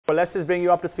Well, let's just bring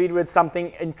you up to speed with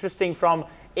something interesting from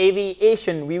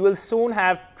aviation. We will soon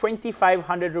have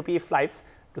 2,500 rupee flights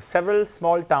to several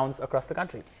small towns across the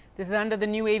country. This is under the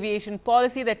new aviation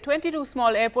policy that 22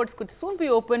 small airports could soon be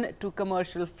open to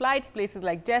commercial flights, places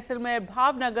like Jaisalmer,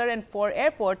 Bhatinda and 4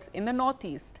 airports in the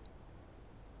northeast.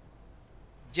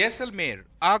 Jaisalmer,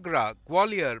 Agra,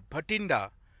 Gwalior,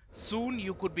 Bhatinda. Soon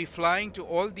you could be flying to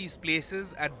all these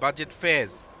places at budget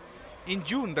fares. In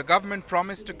June, the government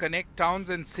promised to connect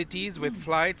towns and cities with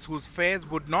flights whose fares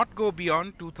would not go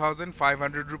beyond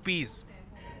 2,500 rupees.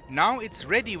 Now it's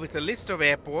ready with a list of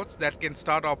airports that can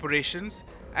start operations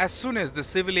as soon as the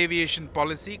civil aviation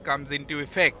policy comes into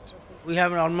effect. We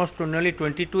have almost nearly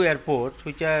 22 airports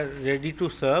which are ready to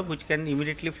serve, which can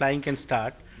immediately flying can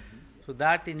start. So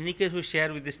that in any case we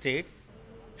share with the states.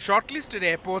 Shortlisted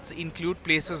airports include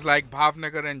places like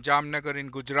Bhavnagar and Jamnagar in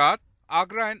Gujarat,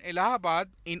 Agra and Allahabad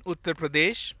in Uttar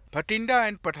Pradesh, Bhatinda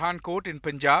and Pathankot in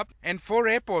Punjab, and 4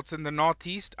 airports in the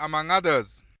northeast, among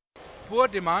others. Poor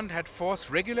demand had forced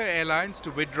regular airlines to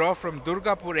withdraw from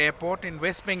Durgapur Airport in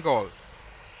West Bengal.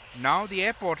 Now the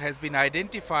airport has been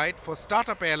identified for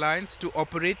startup airlines to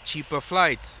operate cheaper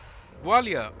flights.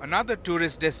 Gwalior, another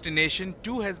tourist destination,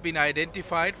 too has been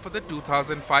identified for the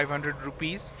 2,500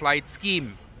 rupees flight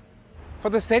scheme. For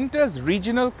the centre's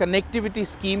regional connectivity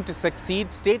scheme to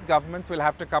succeed, state governments will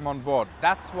have to come on board.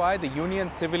 That's why the Union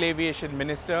Civil Aviation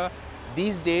Minister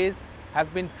these days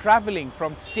has been travelling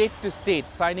from state to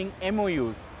state, signing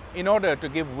MOUs in order to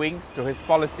give wings to his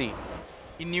policy.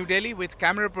 In New Delhi with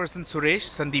camera person Suresh,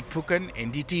 Sandeep Phukan,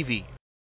 NDTV.